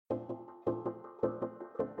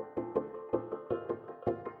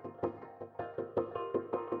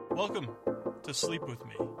Welcome to Sleep With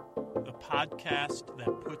Me, the podcast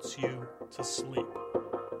that puts you to sleep.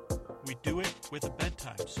 We do it with a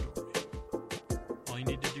bedtime story. All you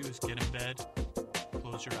need to do is get in bed,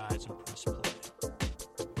 close your eyes, and press play.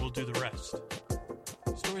 We'll do the rest.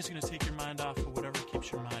 The story's going to take your mind off of whatever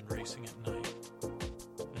keeps your mind racing at night.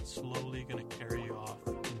 It's slowly going to carry you off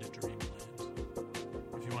into dreamland.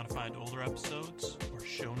 If you want to find older episodes or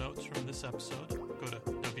show notes from this episode, go to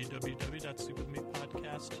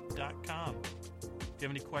www.sleepwithmepodcast.com. If you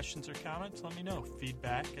have any questions or comments, let me know.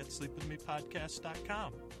 Feedback at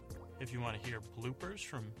sleepwithmepodcast.com. If you want to hear bloopers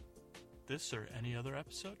from this or any other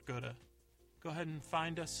episode, go ahead and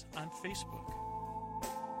find us on Facebook.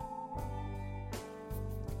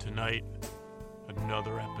 Tonight,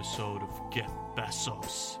 another episode of Get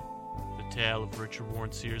Besos, the tale of Richard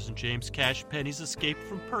Warren Sears and James Cash Penny's escape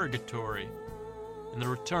from purgatory and the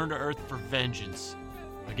return to Earth for vengeance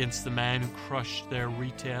against the man who crushed their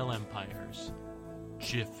retail empires,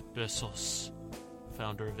 Jeff Besos,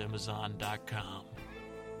 founder of Amazon.com.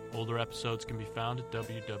 Older episodes can be found at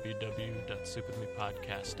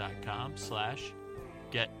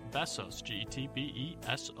www.sleepwithmepodcast.com/getbesos,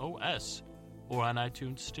 GETBESOS, or on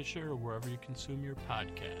iTunes, Stitcher, or wherever you consume your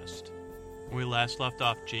podcast. When we last left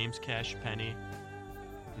off, James Cash Penny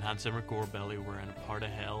and Hans Zimmer Gorebelly were in a part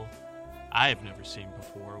of hell I have never seen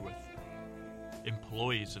before, with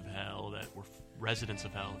employees of hell that were residents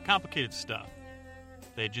of hell. Complicated stuff.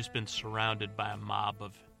 They had just been surrounded by a mob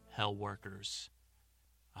of hell workers.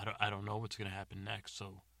 I don't know what's going to happen next,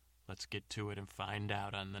 so let's get to it and find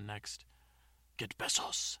out on the next Get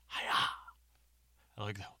Besos. Hiya! I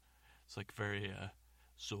like that. It's like very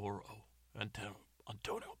Zorro, Antonio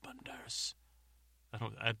Banderas.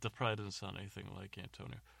 That probably doesn't sound anything like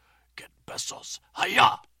Antonio. Get Besos.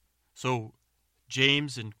 Hiya! So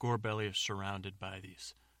James and Gorebelly are surrounded by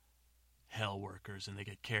these hell workers, and they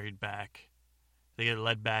get carried back. They get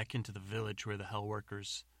led back into the village where the hell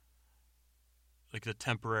workers, like the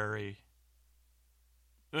temporary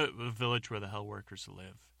village where the hell workers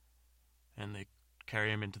live. And they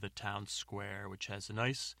carry them into the town square, which has a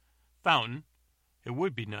nice fountain. It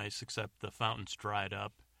would be nice, except the fountain's dried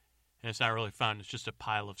up. And it's not really a fountain, it's just a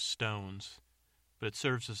pile of stones. But it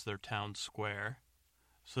serves as their town square.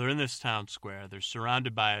 So they're in this town square. They're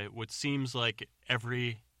surrounded by what seems like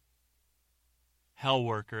every hell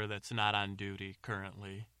worker that's not on duty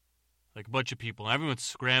currently. Like a bunch of people. And everyone's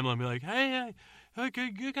scrambling, be like, hey,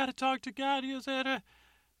 you got to talk to God. He said,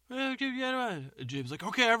 James like,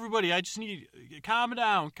 okay, everybody, I just need, calm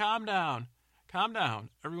down.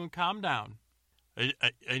 Everyone calm down. I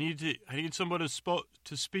need someone to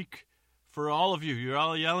speak for all of you. You're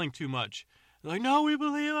all yelling too much. They're like, no, we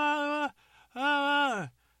believe,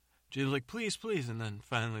 James like, please. And then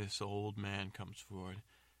finally this old man comes forward.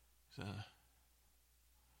 So,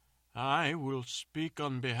 I will speak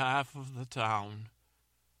on behalf of the town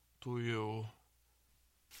to you.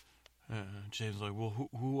 James like, well,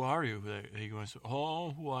 who are you? He goes,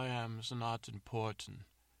 who I am is not important.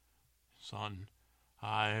 Son,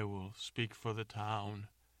 I will speak for the town.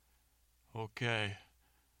 Okay.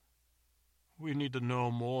 We need to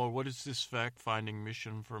know more. What is this fact-finding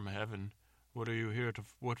mission from heaven? What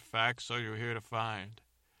facts are you here to find?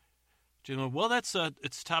 Jim, well, it's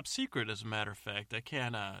top secret, as a matter of fact. I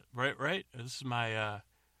can't, right? This is Mr.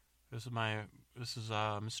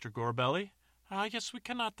 Gorebelly. Yes, we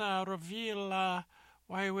cannot reveal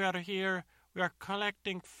why we are here. We are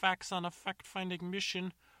collecting facts on a fact-finding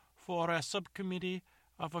mission for a subcommittee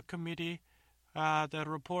of a committee that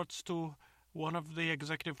reports to one of the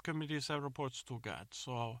executive committees that reports to God.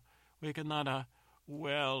 So we cannot,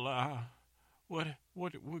 what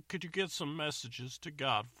could you get some messages to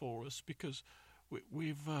God for us? Because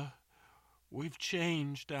we've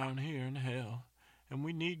changed down here in hell, and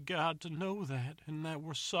we need God to know that, and that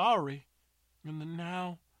we're sorry, and that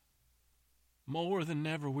now, more than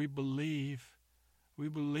ever, we believe,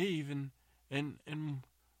 and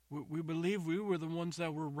we believe we were the ones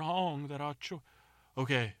that were wrong, that our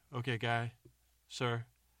Okay, guy, sir,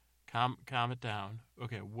 calm it down.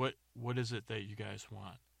 Okay, what is it that you guys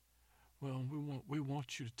want? Well, we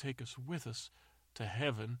want you to take us with us to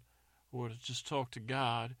heaven, or to just talk to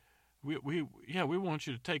God. We want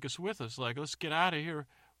you to take us with us. Like, let's get out of here.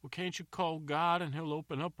 Well, can't you call God and He'll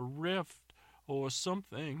open up a rift or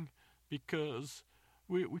something? Because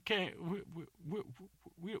we can't.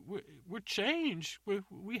 We're changed.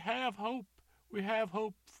 We have hope. We have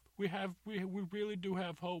hope. We really do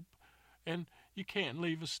have hope. And you can't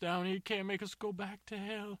leave us down here. You can't make us go back to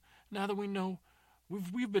hell. Now that we know.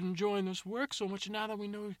 We've been enjoying this work so much, now that we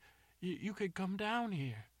know you could come down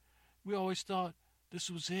here. We always thought this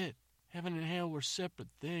was it, heaven and hell were separate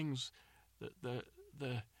things that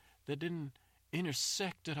didn't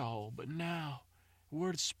intersect at all. But now,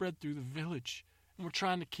 word spread through the village, and we're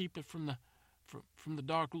trying to keep it from the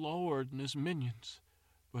Dark Lord and his minions.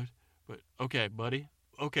 But okay, buddy.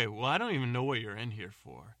 Okay, well, I don't even know what you're in here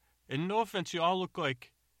for. And no offense, you all look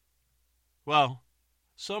like, well,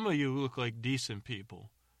 some of you look like decent people.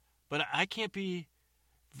 But I can't be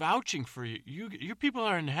vouching for you. You people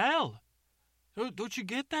are in hell. Don't you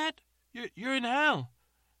get that? You're in hell.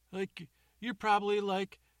 Like, you're probably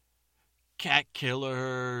like cat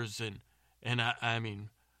killers and I mean,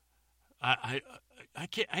 I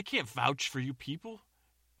can't vouch for you people.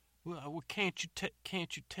 Well, can't you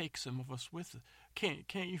take some of us with it?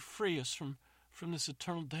 Can't you free us from this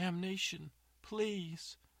eternal damnation?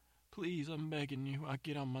 Please, I'm begging you. I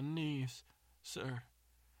get on my knees, sir.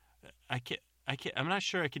 I can't. I'm not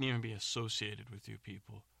sure I can even be associated with you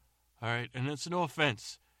people. All right, and it's no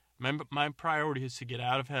offense. My priority is to get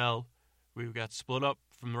out of hell. We got split up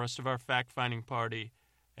from the rest of our fact-finding party,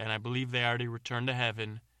 and I believe they already returned to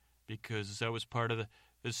heaven because that was part of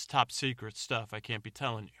this top secret stuff I can't be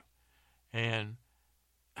telling you. And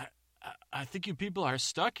I think you people are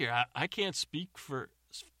stuck here. I can't speak for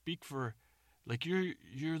like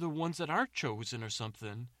you're the ones that are chosen or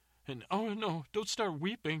something. And oh no, don't start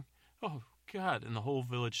weeping. Oh God! And the whole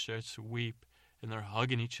village starts to weep, and they're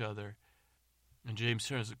hugging each other. And James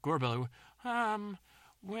turns to Gorbelly.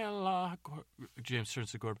 James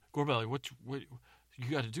turns to Gorbelly. What you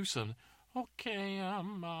got to do something? Okay.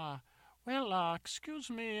 Excuse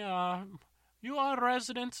me. You are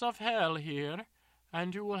residents of hell here,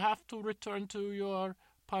 and you will have to return to your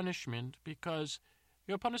punishment because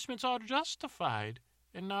your punishments are justified.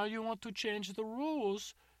 And now you want to change the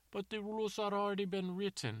rules, but the rules are already been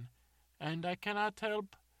written, and I cannot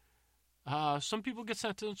help. Some people get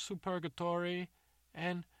sentenced to purgatory,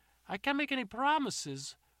 and I can't make any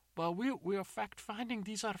promises, but we are fact-finding.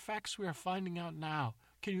 These are facts we are finding out now.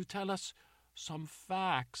 Can you tell us some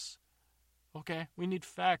facts? Okay, we need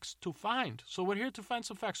facts to find. So we're here to find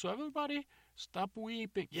some facts. So everybody, stop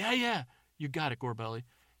weeping. Yeah, you got it, Gorbelly.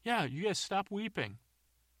 Yeah, you guys stop weeping.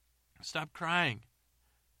 Stop crying.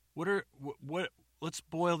 Let's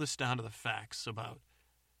boil this down to the facts about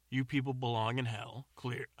you people belong in hell.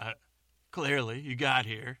 Clearly, you got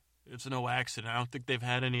here. It's no accident. I don't think they've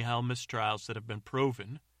had any hell mistrials that have been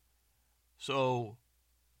proven. So,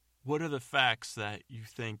 what are the facts that you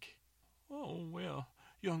think, oh, well,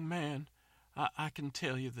 young man, I can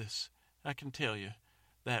tell you this. I can tell you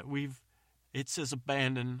that it says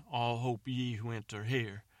abandon all hope ye who enter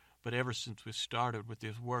here. But ever since we started with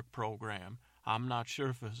this work program, I'm not sure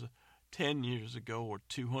if it was 10 years ago or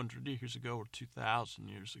 200 years ago or 2,000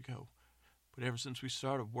 years ago. But ever since we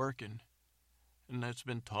started working, and that's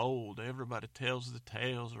been told, everybody tells the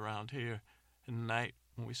tales around here at night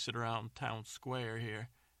when we sit around town square here,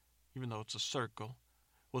 even though it's a circle.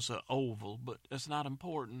 Well, it's an oval, but that's not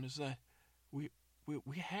important, is that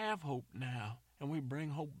we have hope now, and we bring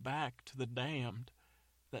hope back to the damned,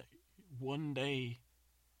 that one day,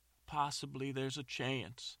 possibly there's a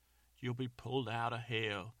chance you'll be pulled out of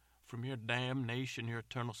hell from your damnation, your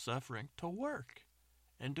eternal suffering, to work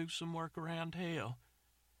and do some work around hell.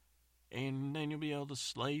 And then you'll be able to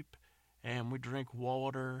sleep, and we drink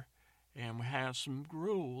water, and we have some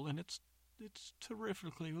gruel, and it's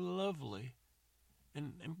terrifically lovely.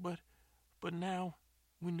 But now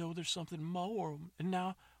we know there's something more, and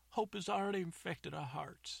now hope has already infected our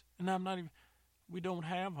hearts. And we don't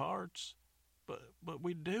have hearts, but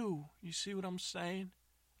we do. You see what I'm saying?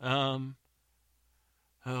 Oh,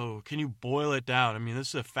 can you boil it down? I mean, this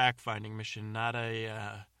is a fact-finding mission, not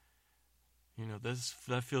a,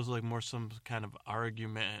 that feels like more some kind of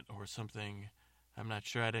argument or something. I'm not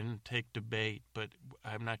sure. I didn't take debate, but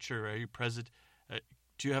I'm not sure. Are you present?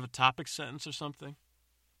 Do you have a topic sentence or something?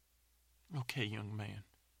 Okay, young man.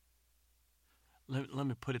 Let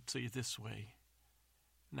me put it to you this way.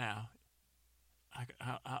 Now,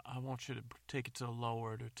 I want you to take it to the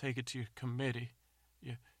Lord or take it to your committee,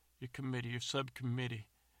 your committee, your subcommittee,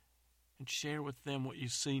 and share with them what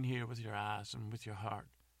you've seen here with your eyes and with your heart,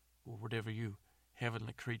 or whatever you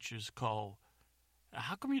heavenly creatures call.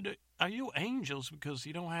 How come are you angels because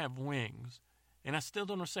you don't have wings? And I still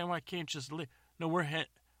don't understand why I can't just live. No, we're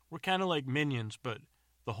kind of like minions, but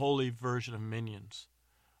the holy version of minions.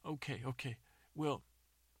 Okay. Well,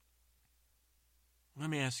 let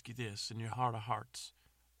me ask you this in your heart of hearts.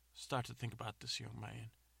 Start to think about this, young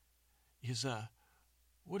man.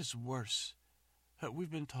 What is worse? We've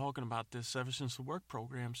been talking about this ever since the work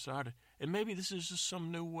program started. And maybe this is just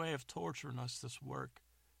some new way of torturing us, this work,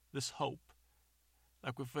 this hope.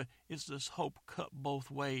 Like is this hope cut both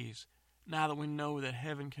ways? now that we know that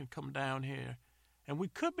heaven can come down here and we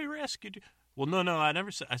could be rescued. Well, no, I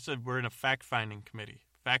never said. I said we're in a fact-finding committee.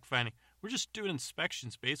 Fact-finding. We're just doing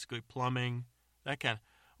inspections, basically, plumbing, that kind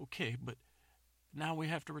of. Okay, but now we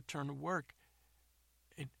have to return to work.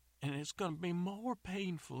 And it's going to be more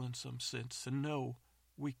painful in some sense to know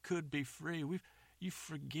we could be free. You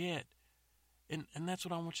forget. And that's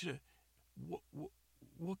what I want you to...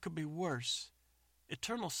 What could be worse?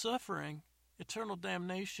 Eternal suffering, eternal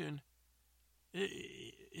damnation,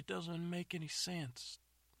 it doesn't make any sense.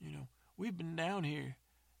 You know, we've been down here,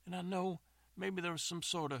 and I know maybe there was some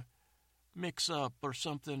sort of mix-up or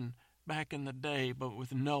something back in the day, but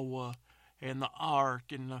with Noah and the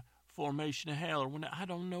ark and the formation of hell, or when I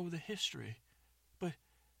don't know the history, but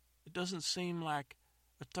it doesn't seem like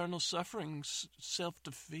eternal suffering's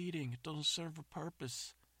self-defeating. It doesn't serve a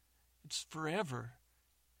purpose. It's forever,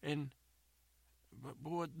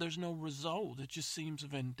 but there's no result. It just seems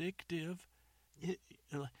vindictive.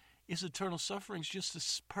 Is eternal suffering just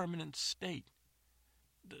a permanent state?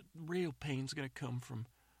 The real pain's going to come from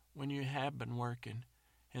when you have been working,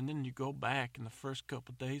 and then you go back, and the first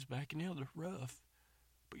couple of days back, and they're rough.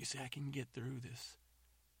 But you say, I can get through this.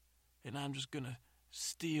 And I'm just going to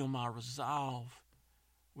steel my resolve,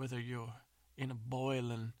 whether you're in a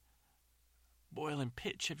boiling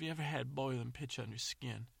pitch. Have you ever had boiling pitch on your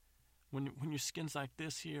skin? When your skin's like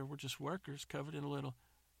this here, we're just workers covered in a little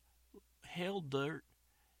hell dirt.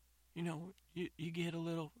 You know, you get a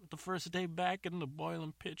little, the first day back in the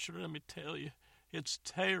boiling pitch, let me tell you, it's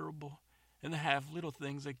terrible. And they have little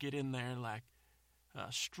things that get in there like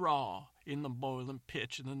straw in the boiling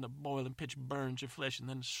pitch, and then the boiling pitch burns your flesh, and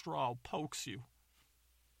then the straw pokes you.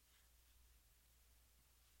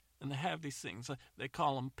 And they have these things, they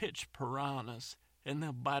call them pitch piranhas, and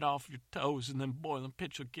they'll bite off your toes, and then boiling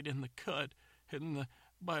pitch will get in the cut, and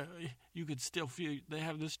but you could still feel, they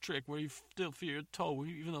have this trick where you still feel your toe,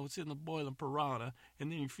 even though it's in the boiling piranha,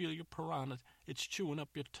 and then you feel your piranha, it's chewing up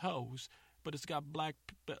your toes, but it's got black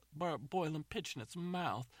boiling pitch in its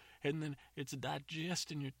mouth, and then it's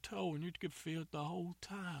digesting your toe, and you can feel it the whole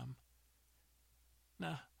time.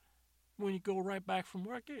 Now, when you go right back from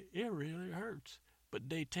work, it really hurts. But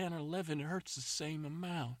day 10 or 11, it hurts the same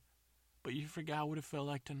amount. But you forgot what it felt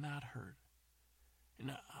like to not hurt.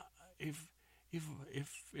 And if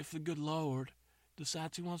the good Lord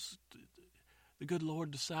decides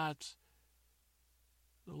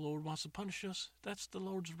the Lord wants to punish us, that's the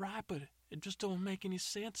Lord's right, but it just don't make any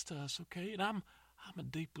sense to us, okay? And I'm a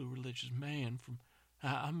deeply religious man.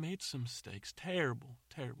 I made some mistakes, terrible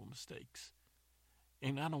mistakes,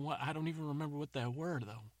 and I don't even remember what that word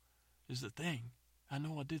though is the thing. I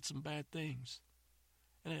know I did some bad things,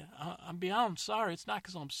 and I'm beyond sorry. It's not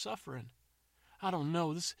because I'm suffering. I don't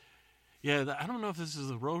know this. Yeah, I don't know if this is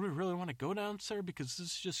the road we really want to go down, sir, because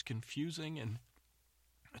this is just confusing and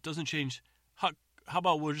it doesn't change. How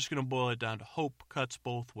about we're just going to boil it down to hope cuts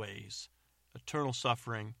both ways. Eternal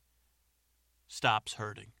suffering stops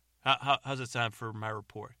hurting. How's it sound for my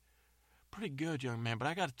report? Pretty good, young man, but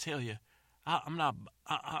I got to tell you,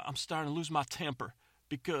 I'm starting to lose my temper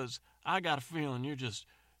because I got a feeling you're just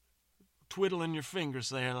twiddling your fingers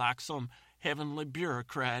there like some heavenly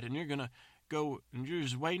bureaucrat, and you're going to go and you're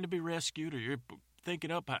just waiting to be rescued, or you're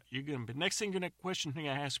thinking up, you're going to be, next thing you're going to question you're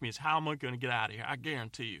going to ask me is, how am I going to get out of here? I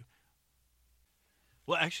guarantee you.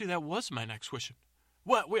 Well, actually, that was my next question.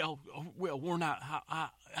 Well, we're not. I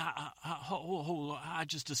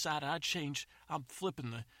just decided I'd change.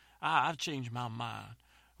 I've changed my mind.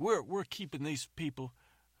 We're keeping these people,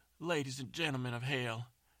 ladies and gentlemen of hell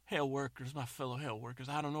workers, my fellow hell workers.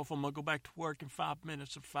 I don't know if I'm gonna go back to work in 5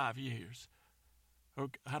 minutes or 5 years, or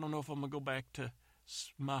I don't know if I'm gonna go back to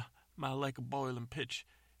my lake of boiling pitch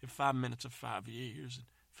in 5 minutes or 5 years and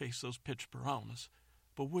face those pitch piranhas.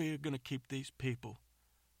 But we're gonna keep these people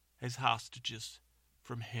as hostages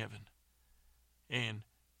from heaven, and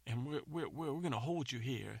we're going to hold you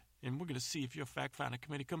here, and we're going to see if your fact-finding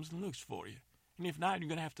committee comes and looks for you. And if not, you're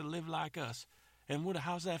going to have to live like us. And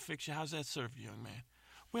how's that fix you? How's that serve you, young man?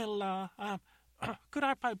 Well, could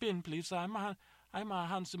I pipe in, please? I'm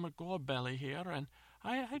Hans Zimmer Gorebelly here, and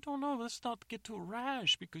I don't know. Let's not get too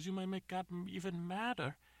rash, because you might make God even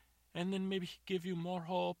madder, and then maybe give you more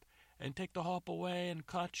hope and take the hope away and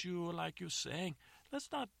cut you like you're saying.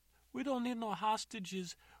 Let's not. We don't need no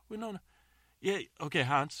hostages. We don't. Yeah, okay,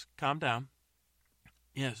 Hans, calm down.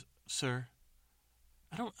 Yes, sir.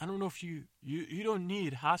 I don't know if you don't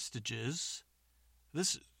need hostages.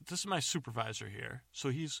 This is my supervisor here.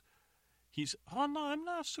 So he's. Oh no, I'm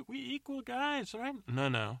not. We equal guys, right?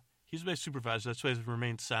 No. He's my supervisor. That's why I've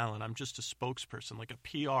remained silent. I'm just a spokesperson, like a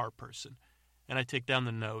PR person, and I take down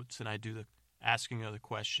the notes and I do the asking of the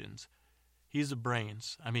questions. He's the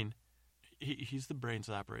brains. I mean, he's the brains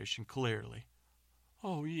of the operation, clearly.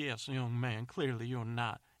 Oh, yes, young man, clearly you're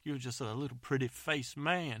not. You're just a little pretty-faced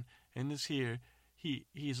man. And this here,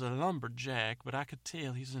 he's a lumberjack, but I could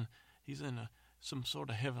tell he's in some sort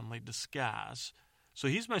of heavenly disguise. So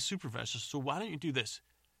he's my supervisor, so why don't you do this?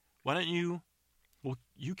 Why don't you, well,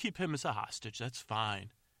 you keep him as a hostage, that's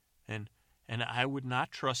fine. And I would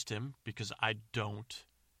not trust him because I don't.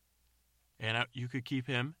 And you could keep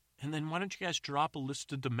him. And then why don't you guys drop a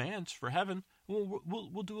list of demands for heaven?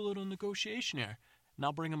 We'll do a little negotiation here. And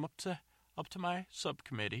I'll bring him up to my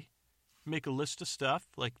subcommittee. Make a list of stuff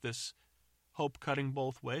like this hope cutting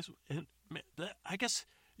both ways. And I guess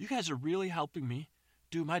you guys are really helping me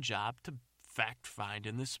do my job to fact find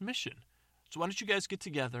in this mission. So why don't you guys get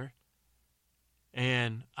together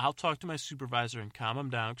and I'll talk to my supervisor and calm him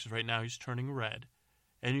down because right now he's turning red.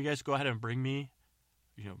 And you guys go ahead and bring me,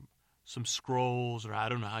 some scrolls, or I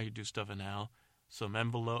don't know how you do stuff in hell. Some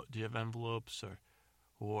envelope. Do you have envelopes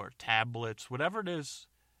or tablets, whatever it is?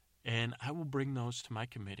 And I will bring those to my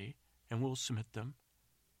committee, and we'll submit them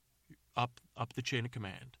up the chain of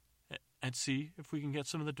command, and see if we can get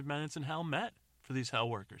some of the demands in hell met for these hell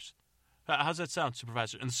workers. How's that sound,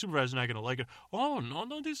 supervisor? And the supervisor's not going to like it. Oh, no,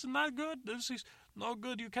 this is not good. This is no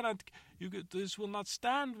good. This will not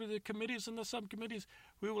stand with the committees and the subcommittees.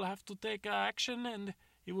 We will have to take action, and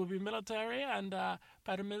it will be military and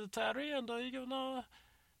paramilitary, and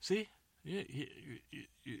see,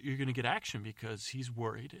 you're going to get action because he's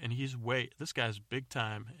worried, and this guy's big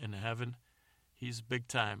time in heaven. He's big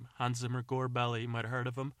time. Hans Zimmer, Gorebelly, you might have heard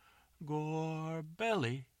of him.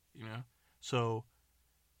 Gorebelly, So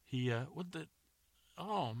he,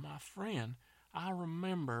 my friend, I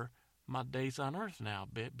remember my days on Earth now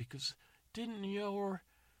a bit because didn't your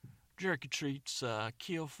jerky treats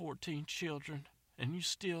kill 14 children? And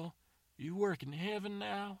you work in heaven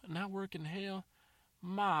now, and I work in hell?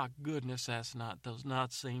 My goodness, does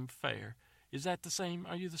not seem fair. Is that the same?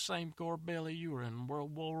 Are you the same Gorebelly? You were in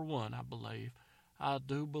World War I, I believe. I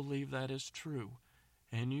do believe that is true.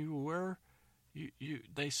 And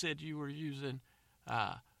they said you were using,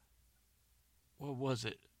 what was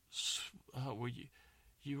it?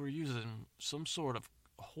 You were using some sort of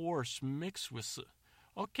horse mixed with.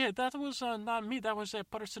 Okay, that was not me. That was a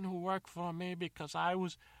person who worked for me because I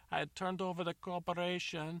had turned over the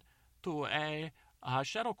corporation to a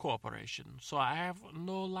shadow corporation, so I have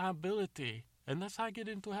no liability, and that's how I get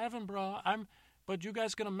into heaven, bro. But you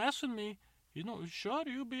guys gonna mess with me? Sure,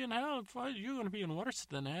 you'll be in hell. You're gonna be in worse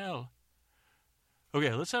than hell.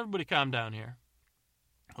 Okay, let's everybody calm down here.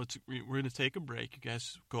 We're gonna take a break. You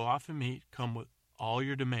guys go off and meet. Come with all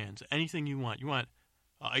your demands, anything you want. You want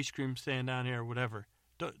ice cream stand down here, or whatever.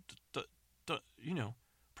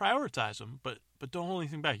 Prioritize them, but don't hold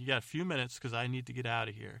anything back. You got a few minutes because I need to get out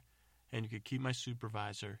of here, and you could keep my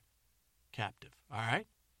supervisor captive. All right?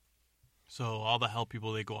 So all the hell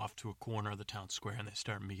people, they go off to a corner of the town square and they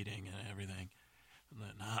start meeting and everything. And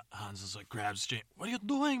then Hans is like, grabs James. What are you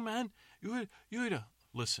doing, man? You gotta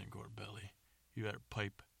listen, Gorebelly. You gotta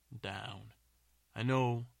pipe down. I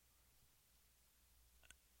know.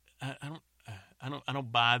 I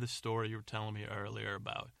don't buy the story you were telling me earlier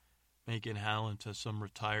about making hell into some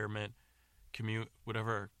retirement commute,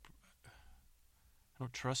 whatever. I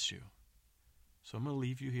don't trust you. So I'm going to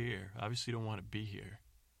leave you here. Obviously, you don't want to be here.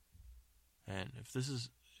 And if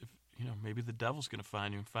maybe the devil's going to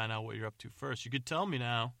find you and find out what you're up to first. You could tell me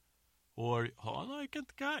now. Or, oh, no, I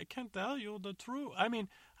can't tell you the truth. I mean,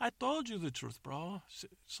 I told you the truth, bro.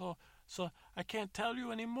 So I can't tell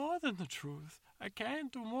you any more than the truth. I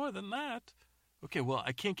can't do more than that. Okay, well,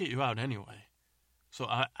 I can't get you out anyway. So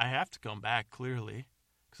I have to come back, clearly,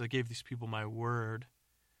 because I gave these people my word.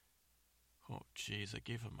 Oh, jeez, I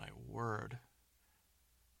gave them my word.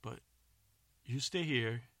 But you stay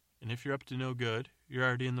here, and if you're up to no good, you're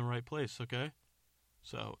already in the right place, okay?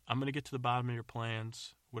 So I'm going to get to the bottom of your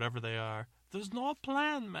plans, whatever they are. There's no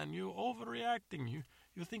plan, man. You're overreacting.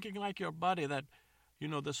 You're thinking like your buddy that,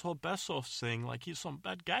 this whole Besos thing, like he's some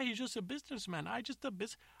bad guy. He's just a businessman. I'm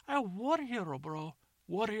a war hero, bro.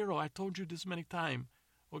 War hero. I told you this many times,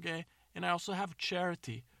 okay? And I also have a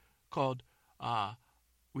charity called,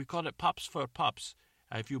 we call it Pops for Pups.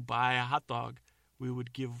 If you buy a hot dog, we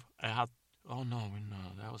would give oh, no,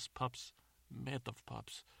 that was Pups, made of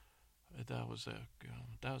Pups. That was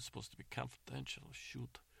supposed to be confidential.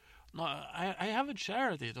 Shoot. No, I have a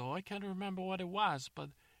charity, though. I can't remember what it was, but,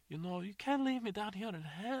 you can't leave me down here in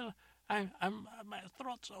hell. My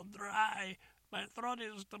throat's so dry. My throat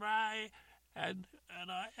is dry, and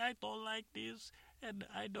I don't like this, and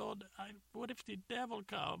what if the devil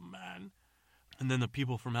come, man? And then the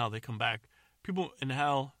people from hell, they come back. People in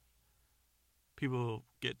hell, people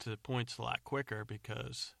get to points a lot quicker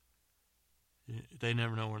because they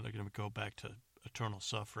never know when they're going to go back to eternal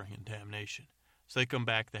suffering and damnation. So they come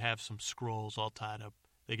back, they have some scrolls all tied up.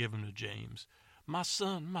 They give them to James. My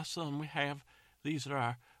son, we have,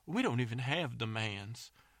 we don't even have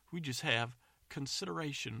demands. We just have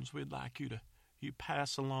considerations we'd like you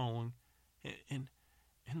pass along. In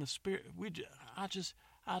the spirit, I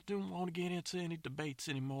don't want to get into any debates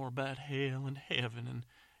anymore about hell and heaven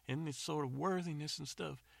and this sort of worthiness and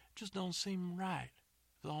stuff. It just don't seem right.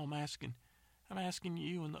 That's all I'm asking. I'm asking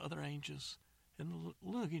you and the other angels, and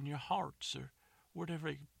look in your hearts or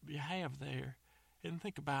whatever you have there, and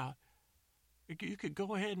think about, you could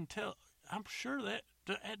go ahead and tell, I'm sure that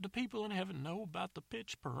the people in heaven know about the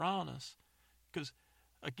pitch piranhas, because,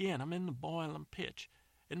 again, I'm in the boiling pitch,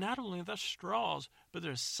 and not only are there straws, but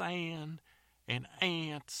there's sand and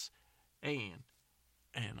ants and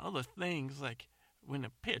other things, like when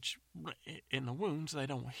the pitch in the wounds, they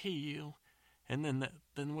don't heal. And then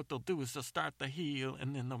what they'll do is they'll start to heal,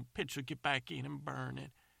 and then the pitch will get back in and burn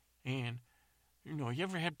it. And, you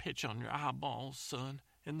ever had pitch on your eyeballs, son?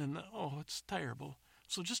 And then, it's terrible.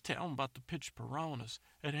 So just tell them about the pitch piranhas.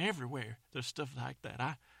 And everywhere there's stuff like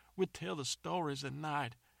that. We'd tell the stories at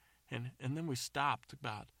night, and then we stopped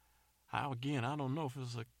about how, again, I don't know if it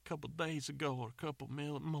was a couple days ago or a couple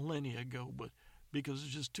millennia ago, but because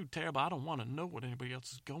it's just too terrible. I don't want to know what anybody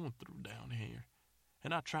else is going through down here.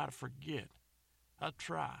 And I try to forget. I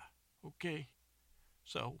try, okay?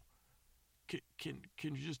 So, can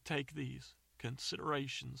you just take these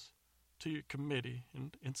considerations to your committee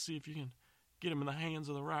and see if you can get them in the hands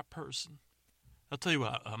of the right person? I'll tell you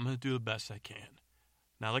what, I'm going to do the best I can.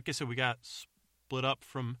 Now, like I said, we got split up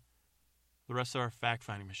from the rest of our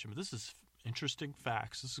fact-finding mission, but this is interesting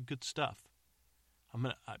facts. This is good stuff.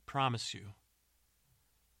 I promise you,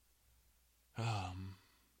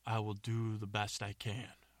 I will do the best I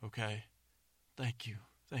can, okay? Thank you.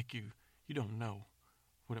 You don't know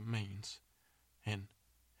what it means. And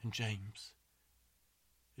James,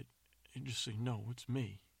 it just so you know, it's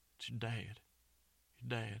me. It's your dad.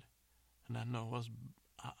 And I know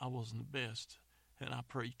I wasn't the best. And I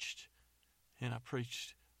preached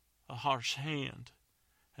a harsh hand.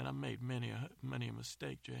 And I made many a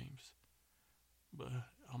mistake, James. But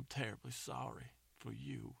I'm terribly sorry for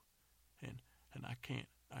you. And I can't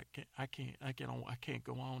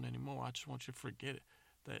go on anymore. I just want you to forget it,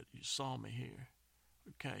 that you saw me here,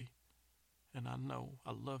 okay? And I know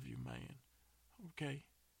I love you, man. Okay,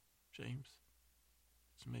 James,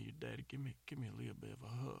 it's me, your daddy. Give me a little bit of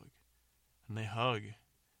a hug. And they hug.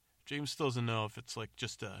 James still doesn't know if it's like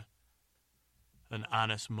just an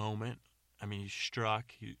honest moment. I mean, he's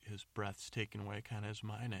struck. His breath's taken away, kind of as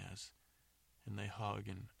mine has. And they hug,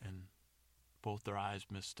 and both their eyes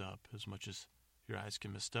mist up, as much as your eyes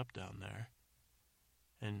can mist up down there.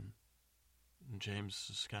 And James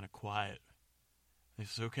is kind of quiet. He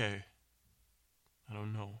says, okay, I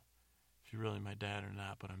don't know if you're really my dad or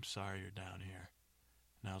not, but I'm sorry you're down here.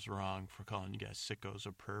 And I was wrong for calling you guys sickos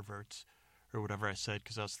or perverts or whatever I said,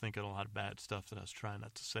 because I was thinking a lot of bad stuff that I was trying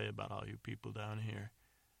not to say about all you people down here.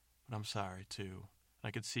 But I'm sorry, too.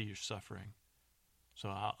 I could see you're suffering. So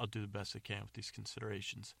I'll do the best I can with these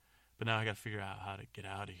considerations. But now I got to figure out how to get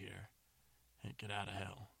out of here and get out of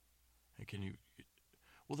hell. And can you...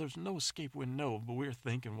 Well, there's no escape window, but we're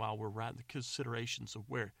thinking while we're writing the considerations of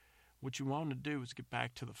where what you want to do is get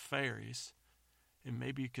back to the ferries, and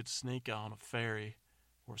maybe you could sneak on a ferry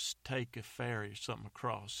or take a ferry or something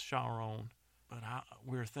across Sharon. But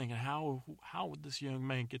we were thinking, how would this young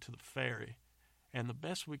man get to the ferry? And the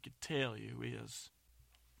best we could tell you is,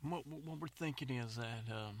 what we're thinking is that,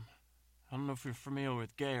 I don't know if you're familiar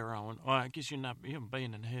with Garon, or I guess you haven't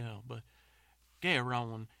been in hell, but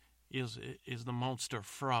Garon is the monster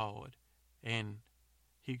fraud, and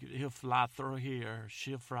he'll fly through here,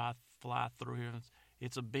 she'll fly through here.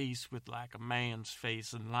 It's a beast with like a man's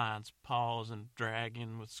face and lion's paws and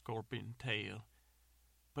dragon with scorpion tail.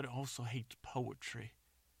 But it also hates poetry.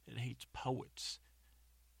 It hates poets.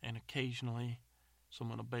 And occasionally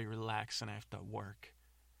someone will be relaxing after work,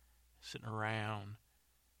 sitting around,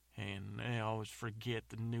 and they always forget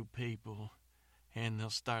the new people, and they'll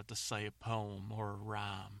start to say a poem or a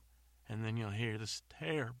rhyme. And then you'll hear this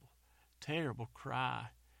terrible, terrible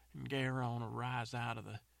cry, and Garon will rise out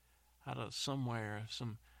of somewhere,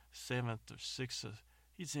 some seventh or sixth.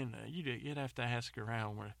 He's in there. You'd have to ask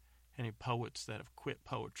around where any poets that have quit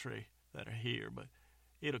poetry that are here, but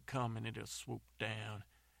it'll come and it'll swoop down,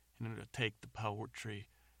 and it'll take the poetry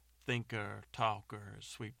thinker, talker,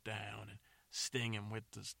 sweep down and sting him with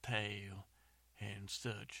his tail and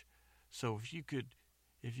such. So if you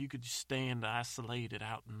could stand isolated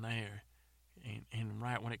out in there, and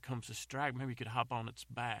right when it comes to strike, maybe you could hop on its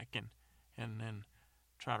back and then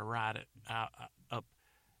try to ride it up.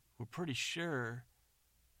 We're pretty sure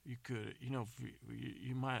you could,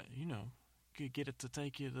 you might, could get it to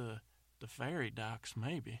take you to the ferry docks,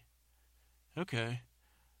 maybe. Okay.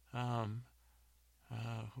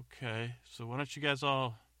 Okay. So why don't you guys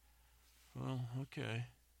all? Well, okay.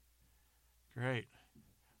 Great.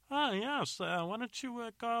 Oh yes. Why don't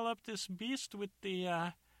you call up this beast with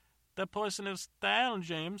the poisonous tail,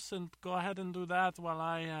 James, and go ahead and do that while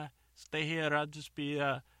I stay here. I'll just be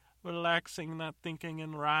relaxing, not thinking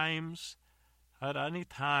in rhymes at any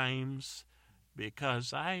times,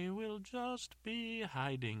 because I will just be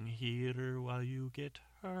hiding here while you get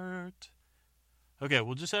hurt. Okay,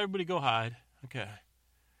 well, just everybody go hide. Okay.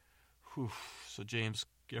 Whew. So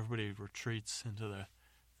everybody retreats into their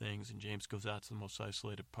things, and James goes out to the most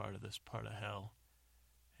isolated part of this part of hell,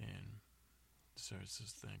 and starts to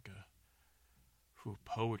think,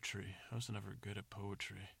 poetry. I was never good at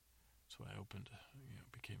poetry. That's why I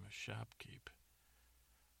became a shopkeep.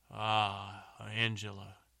 Ah,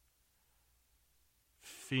 Angela,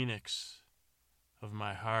 phoenix of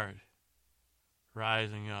my heart,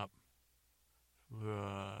 rising up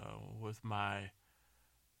with my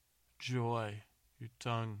joy, your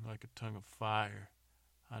tongue like a tongue of fire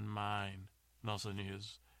on mine. And all of a sudden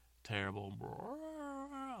his terrible,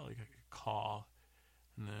 like a call.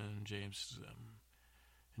 And then James,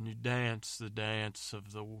 and you dance the dance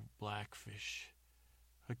of the blackfish,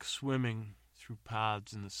 like swimming through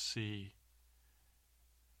pods in the sea.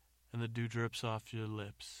 And the dew drips off your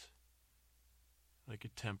lips, like a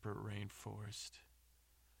temperate rainforest.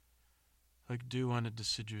 Like dew on a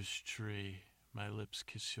deciduous tree, my lips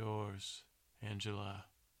kiss yours, Angela.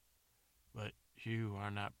 But you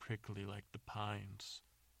are not prickly like the pines,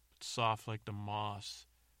 but soft like the moss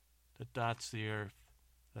that dots the earth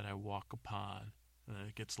that I walk upon. And then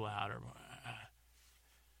it gets louder.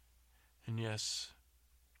 And yes,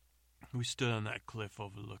 we stood on that cliff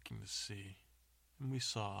overlooking the sea, and we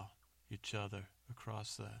saw each other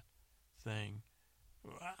across that thing.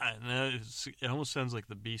 And it almost sounds like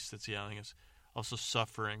the beast that's yelling is also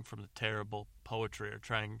suffering from the terrible poetry or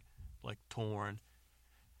trying, like, torn.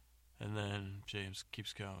 And then James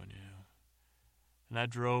keeps going, And I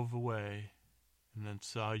drove away and then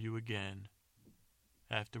saw you again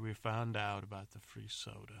after we found out about the free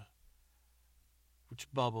soda,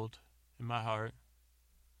 which bubbled in my heart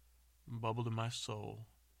and bubbled in my soul.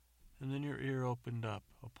 And then your ear opened up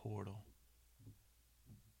a portal.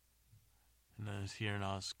 And then he's hearing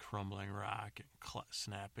all this crumbling rock and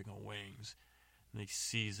snapping of wings. And he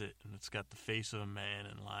sees it, and it's got the face of a man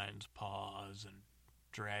and lion's paws and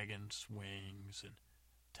dragon's wings and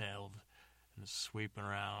tail, and it's sweeping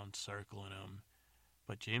around, circling him.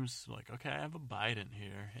 But James is like, okay, I have a bident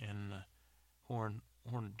here and horn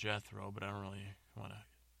of Jethro, but I don't really want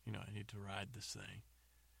to, I need to ride this thing.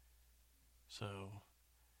 So,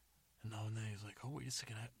 and then he's like, oh, wait a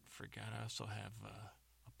second, I forgot I also have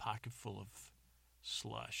a pocket full of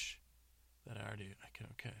slush that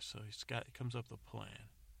okay, so he comes up with a plan.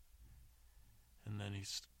 And then he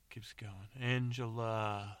keeps going.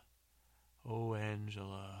 Angela, oh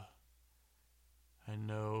Angela, I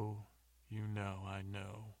know, I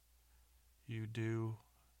know. You do,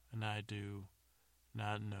 and I do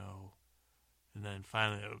not know. And then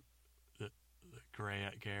finally the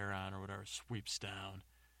Garon or whatever sweeps down.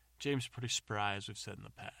 James is pretty spry, as we've said in the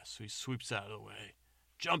past. So he sweeps out of the way,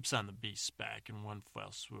 jumps on the beast's back in one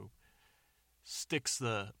fell swoop, sticks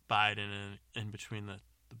the bident in between the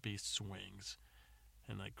beast's wings,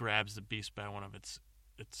 and like grabs the beast by one of its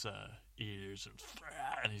ears,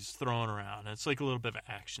 and he's thrown around. And it's like a little bit of an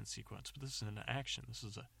action sequence, but this isn't an action. This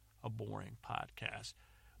is a boring podcast.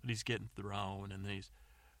 But he's getting thrown, and then he's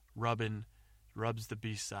rubs the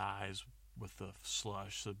beast's eyes with the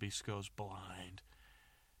slush, so the beast goes blind.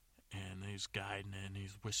 And he's guiding it, and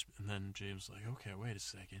he's whispering. And then James is like, okay, wait a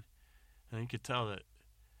second. And you could tell that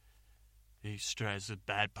he tries the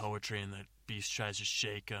bad poetry, and the beast tries to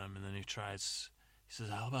shake him. And then he says,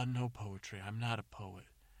 how about no poetry? I'm not a poet.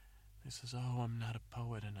 And he says, oh, I'm not a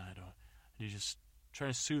poet, and I don't. And you just try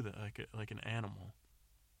to soothe it like an animal,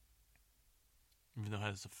 even though it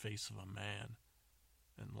has the face of a man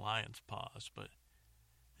and lion's paws. But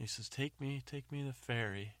he says, take me to the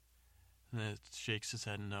ferry. And then it shakes his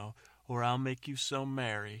head, no, or I'll make you so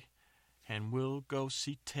merry, and we'll go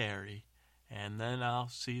see Terry, and then I'll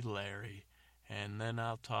see Larry, and then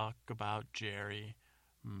I'll talk about Jerry,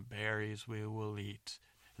 and berries we will eat.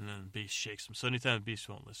 And then the beast shakes him. So anytime the beast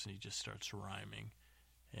won't listen, he just starts rhyming.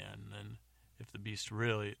 And then if the beast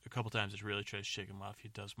a couple times it really tries to shake him off, he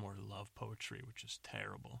does more love poetry, which is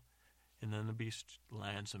terrible. And then the beast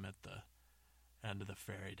lands him at the end of the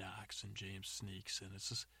ferry docks, and James sneaks in.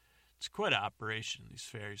 It's quite an operation, these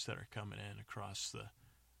ferries that are coming in across the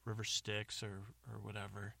River Styx or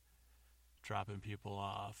whatever, dropping people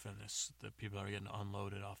off, and the people are getting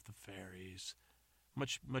unloaded off the ferries.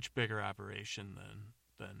 Much bigger operation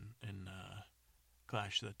than in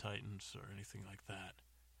Clash of the Titans or anything like that.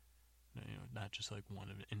 Not just like one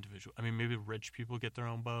individual. I mean, maybe rich people get their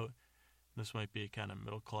own boat. This might be kind of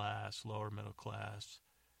middle class, lower middle class,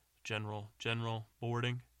 general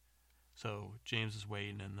boarding. So James is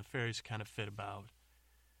waiting, and the ferries kind of fit about,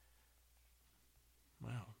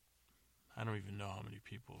 well, I don't even know how many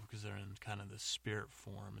people, because they're in kind of this spirit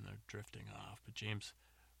form and they're drifting off. But James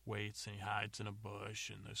waits and he hides in a bush,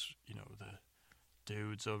 and there's, the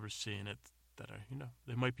dudes overseeing it that are,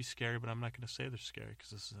 they might be scary, but I'm not going to say they're scary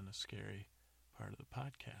because this isn't a scary part of the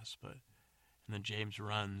podcast. And then James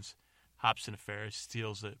runs, hops in a ferry,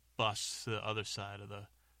 steals it, busts to the other side of the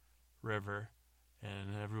river,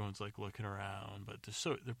 and everyone's like looking around, but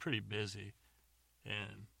they're pretty busy.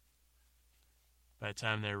 And by the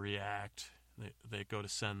time they react, they go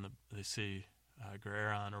to they see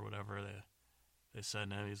Guerin or whatever they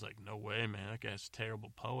send him. He's like, no way, man, that guy's a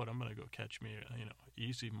terrible poet. I'm gonna go catch me,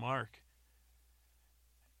 easy mark.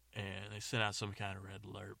 And they send out some kind of red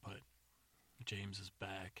alert, but James is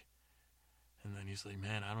back. And then he's like,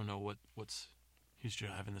 man, I don't know he's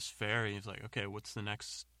driving this ferry. He's like, okay, what's the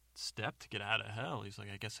next step to get out of hell? He's like,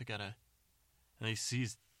 I guess I gotta. And he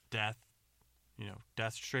sees death,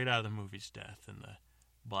 death straight out of the movie's Death, and the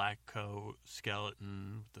black coat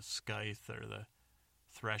skeleton with the scythe or the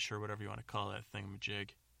thresher, whatever you want to call that thingamajig,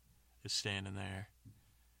 is standing there.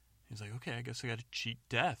 He's like, okay, I guess I gotta cheat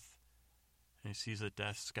Death. And he sees that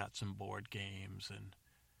Death's got some board games, and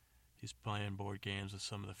he's playing board games with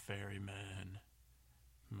some of the ferrymen.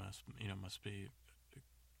 Must be,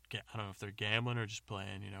 I don't know if they're gambling or just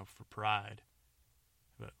playing, for pride.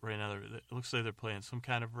 But right now, it looks like they're playing some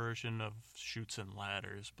kind of version of Chutes and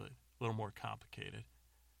Ladders, but a little more complicated.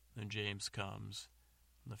 Then James comes,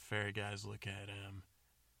 and the ferry guys look at him,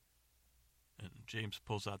 and James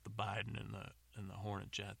pulls out the Biden and the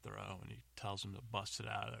Hornet jet throw, and he tells him to bust it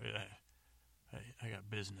out. I got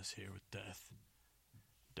business here with Death.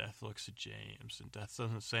 Death looks at James, and Death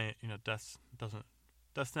doesn't say, Death's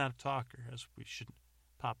not a talker, as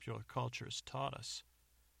popular culture has taught us.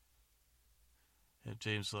 And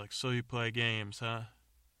James is like, so you play games, huh?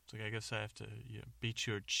 It's like, I guess I have to beat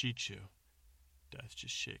you or cheat you. Death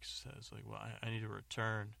just shakes his head. It's like, well, I need to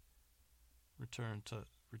return to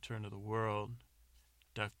the world.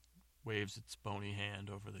 Death waves its bony hand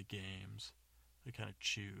over the games. They kind of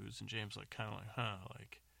choose, and James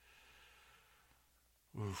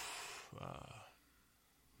oof.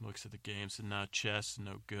 Looks at the games, and now chess,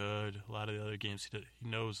 no good. A lot of the other games he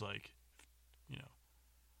knows,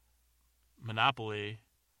 Monopoly.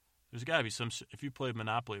 There's got to be if you played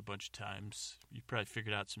Monopoly a bunch of times, you probably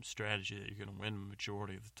figured out some strategy that you're going to win the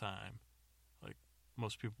majority of the time. Like,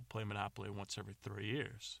 most people play Monopoly once every 3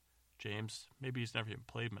 years. James, maybe he's never even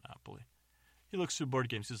played Monopoly. He looks through board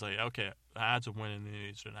games. He's like, okay, the odds of winning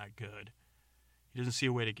these are not good. He doesn't see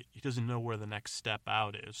a way he doesn't know where the next step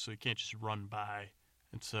out is, so he can't just run by.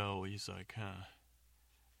 And so he's like, huh.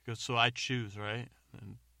 He goes, so I choose, right?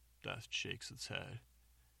 And Death shakes its head.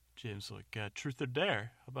 James is like, truth or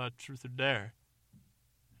dare? How about truth or dare?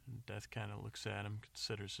 And Death kind of looks at him,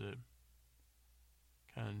 considers it,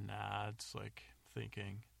 kind of nods, like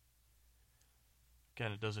thinking.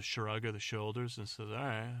 Kind of does a shrug of the shoulders and says, all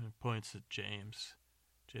right, and points at James.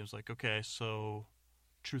 James like, okay, so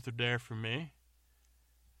truth or dare for me?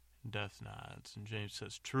 And Death nods, and James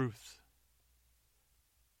says, truth.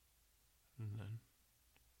 And then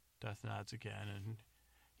Death nods again, and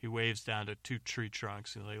he waves down to 2 tree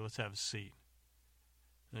trunks, and he's like, let's have a seat.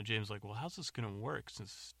 And then James is like, well, how's this going to work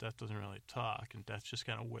since Death doesn't really talk? And Death just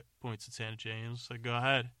kind of points its hand at James, like, go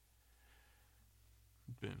ahead.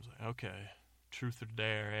 James like, okay. Truth or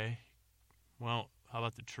dare, eh? Well, how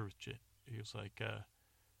about the truth? He was like,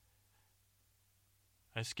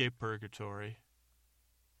 I escaped purgatory.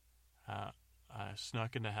 I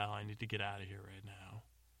snuck into hell. I need to get out of here right now.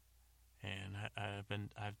 And I've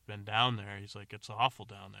been down there. He's like, it's awful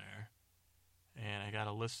down there. And I got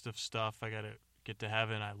a list of stuff I got to get to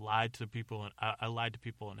heaven. I lied to people, and I lied to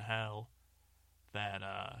people in hell that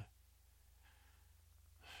I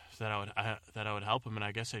would help him, and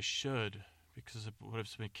I guess I should. Because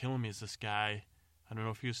what's been killing me is this guy. I don't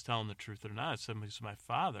know if he was telling the truth or not. He was my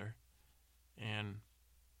father. And,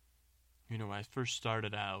 when I first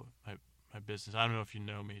started out my business, I don't know if you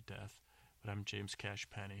know me, Death, but I'm James Cash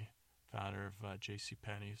Penny, founder of J.C.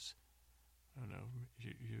 Penney's. I don't know.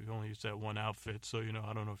 You only use that one outfit, so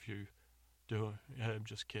I don't know if you do. Yeah, I'm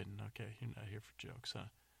just kidding. Okay, you're not here for jokes, huh?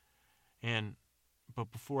 And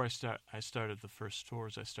but before I started the first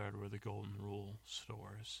stores. I started with the Golden Rule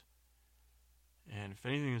stores. And if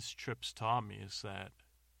anything, this trip's taught me is that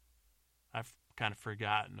I've kind of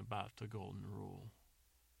forgotten about the Golden Rule: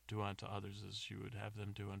 do unto others as you would have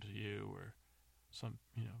them do unto you, or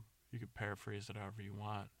you could paraphrase it however you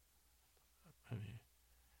want. I mean,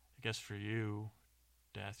 I guess for you,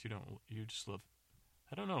 Death, you just live.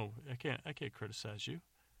 I don't know. I can't criticize you,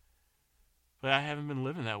 but I haven't been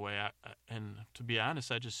living that way. And to be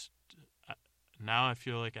honest, now I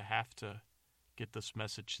feel like I have to get this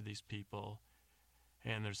message to these people.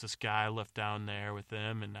 And there's this guy left down there with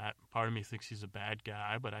them, and part of me thinks he's a bad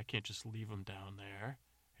guy, but I can't just leave him down there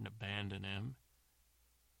and abandon him.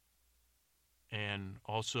 And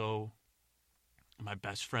also, my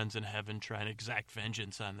best friend's in heaven trying to exact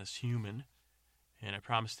vengeance on this human, and I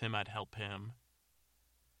promised him I'd help him.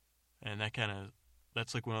 And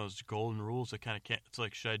that's like one of those golden rules that kind of can't. It's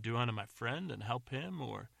like, should I do unto my friend and help him,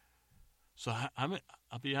 or? So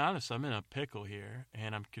I'll be honest, I'm in a pickle here,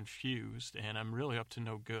 and I'm confused, and I'm really up to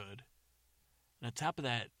no good. And on top of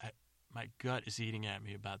that, my gut is eating at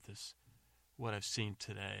me about what I've seen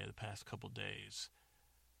today, the past couple days.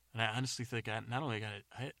 And I honestly think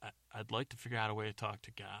I'd like to figure out a way to talk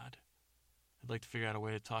to God. I'd like to figure out a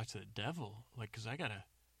way to talk to the devil, because I gotta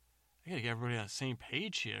get everybody on the same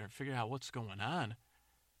page here and figure out what's going on.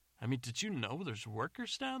 I mean, did you know there's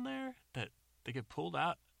workers down there that they get pulled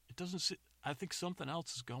out? It doesn't. I think something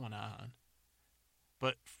else is going on.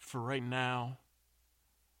 But for right now,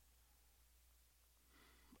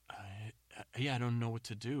 I don't know what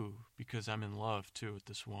to do, because I'm in love too with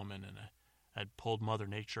this woman, and I'd pulled Mother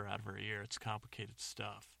Nature out of her ear. It's complicated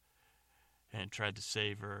stuff, and tried to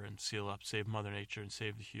save her and save Mother Nature and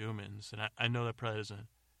save the humans. And I know that probably isn't.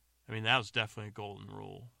 I mean, that was definitely a golden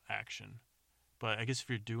rule action. But I guess if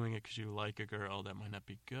you're doing it because you like a girl, that might not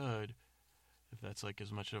be good. If that's like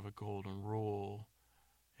as much of a golden rule.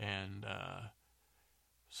 And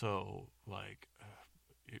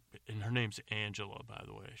and her name's Angela, by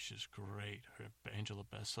the way. She's great. Angela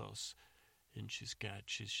Besos. And she's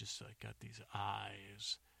just like got these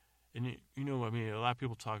eyes. And I mean, a lot of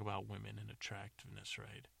people talk about women and attractiveness,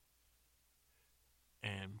 right?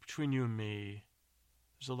 And between you and me,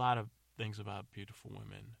 there's a lot of things about beautiful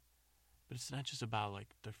women. But it's not just about like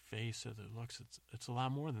their face or their looks. It's a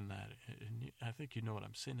lot more than that. And I think you know what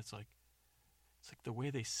I'm saying. It's like the way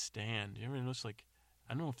they stand. You ever notice, like,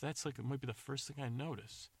 I don't know if that's like, it might be the first thing I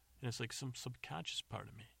notice. And it's like some subconscious part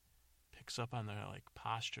of me picks up on their like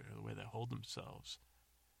posture, the way they hold themselves.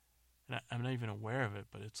 And I'm not even aware of it,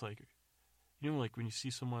 but it's like, like when you see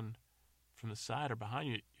someone from the side or behind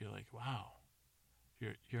you, you're like, wow,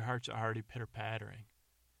 your heart's already pitter-pattering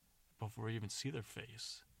before you even see their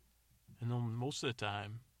face. And then most of the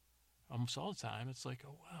time, almost all the time, it's like,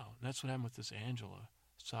 oh, wow. And that's what happened with this Angela.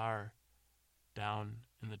 Saw her down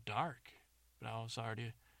in the dark. But I was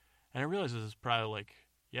already... And I realized this is probably like,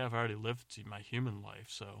 yeah, I've already lived my human life,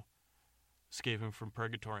 so escaping from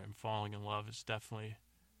purgatory and falling in love is definitely...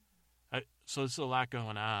 So there's a lot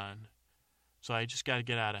going on. So I just got to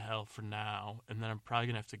get out of hell for now, and then I'm probably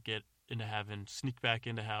going to have to get into heaven, sneak back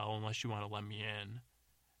into hell unless you want to let me in.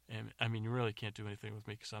 And I mean, you really can't do anything with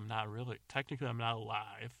me because I'm not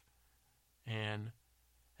alive. And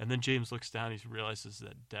then James looks down, he realizes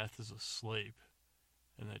that Death is asleep,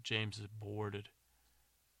 and that James is boarded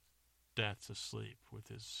Death asleep with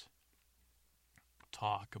his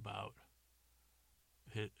talk about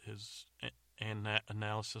his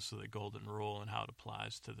analysis of the Golden Rule and how it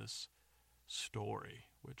applies to this story,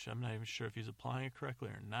 which I'm not even sure if he's applying it correctly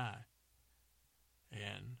or not.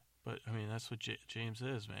 But I mean, that's what James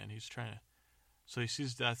is, man. He's trying to. So he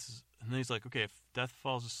sees Death, and then he's like, okay, if Death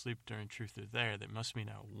falls asleep during Truth or Dare, they must mean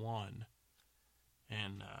I won.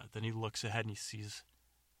 And then he looks ahead and he sees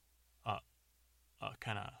a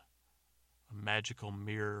kind of a magical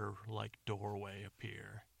mirror-like doorway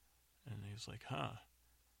appear, and he's like, huh.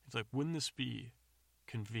 He's like, wouldn't this be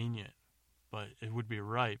convenient? But it would be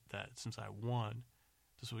right that since I won,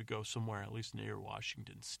 this would go somewhere at least near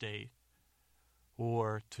Washington State,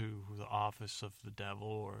 or to the office of the devil,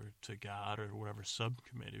 or to God, or whatever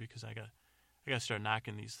subcommittee, because I got to start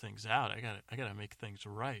knocking these things out. I got to make things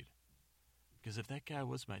right. Because if that guy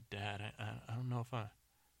was my dad, I don't know if I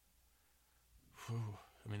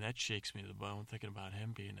mean, that shakes me to the bone thinking about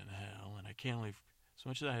him being in hell, and I can't leave. As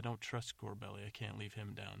much as I don't trust Gorbelly, I can't leave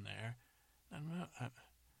him down there.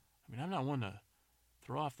 I'm not one to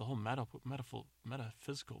throw off the whole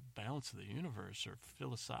metaphysical balance of the universe or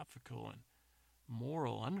philosophical and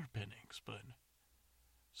moral underpinnings. But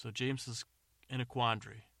so James is in a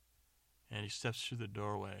quandary, and he steps through the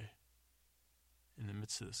doorway in the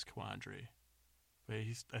midst of this quandary. But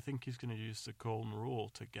I think he's going to use the golden rule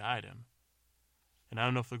to guide him. And I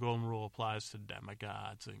don't know if the golden rule applies to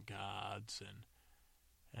demigods and gods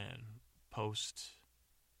and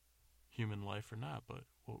post-human life or not, but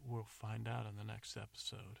we'll find out in the next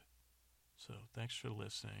episode. So thanks for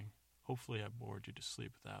listening. Hopefully I bored you to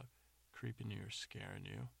sleep without creeping you or scaring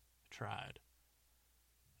you. I tried.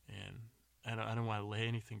 And I don't want to lay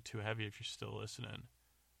anything too heavy if you're still listening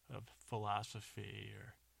of philosophy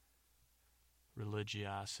or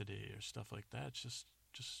religiosity or stuff like that. Just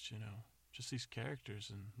these characters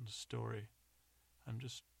and the story. I'm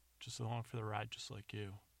just along for the ride, just like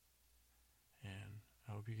you. And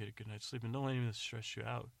I hope you get a good night's sleep. And don't let anything stress you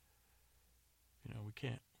out.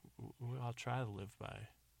 We all try to live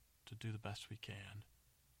to do the best we can. And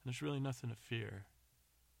there's really nothing to fear.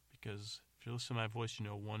 Because if you listen to my voice, you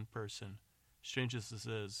know one person, strange as this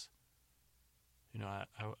is, I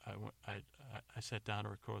sat down to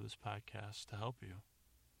record this podcast to help you.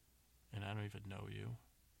 And I don't even know you.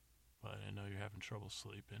 But I know you're having trouble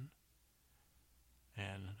sleeping.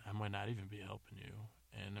 And I might not even be helping you.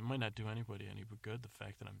 And it might not do anybody any good, the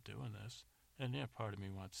fact that I'm doing this. And yeah, part of me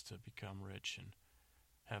wants to become rich and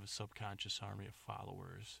have a subconscious army of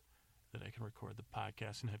followers that I can record the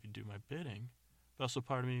podcast and have you do my bidding. But also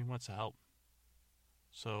part of me wants to help.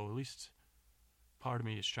 So at least part of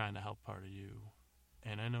me is trying to help part of you.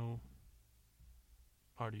 And I know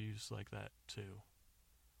part of you's like that too.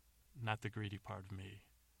 Not the greedy part of me.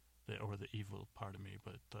 Or the evil part of me,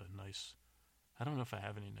 but the nice. I don't know if I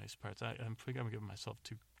have any nice parts. I think I'm giving myself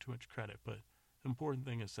too much credit, but the important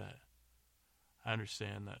thing is that I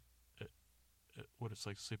understand that what it's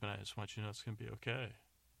like to sleep, and I just want you to know it's going to be okay,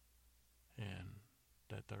 and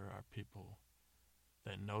that there are people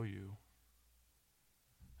that know you,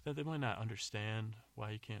 that they might not understand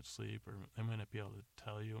why you can't sleep, or they might not be able to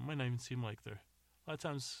tell you. It might not even seem like they're. A lot of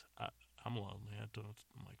times I'm lonely.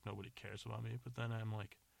 I'm like, nobody cares about me, but then I'm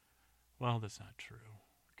like, well, that's not true,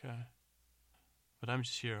 okay? But I'm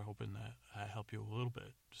just here hoping that I help you a little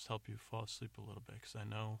bit, just help you fall asleep a little bit, because I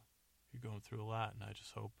know you're going through a lot, and I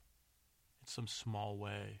just hope in some small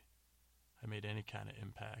way I made any kind of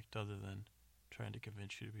impact other than trying to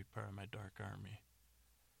convince you to be part of my dark army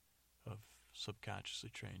of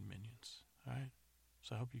subconsciously trained minions, all right?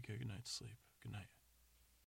 So I hope you get a good night's sleep. Good night.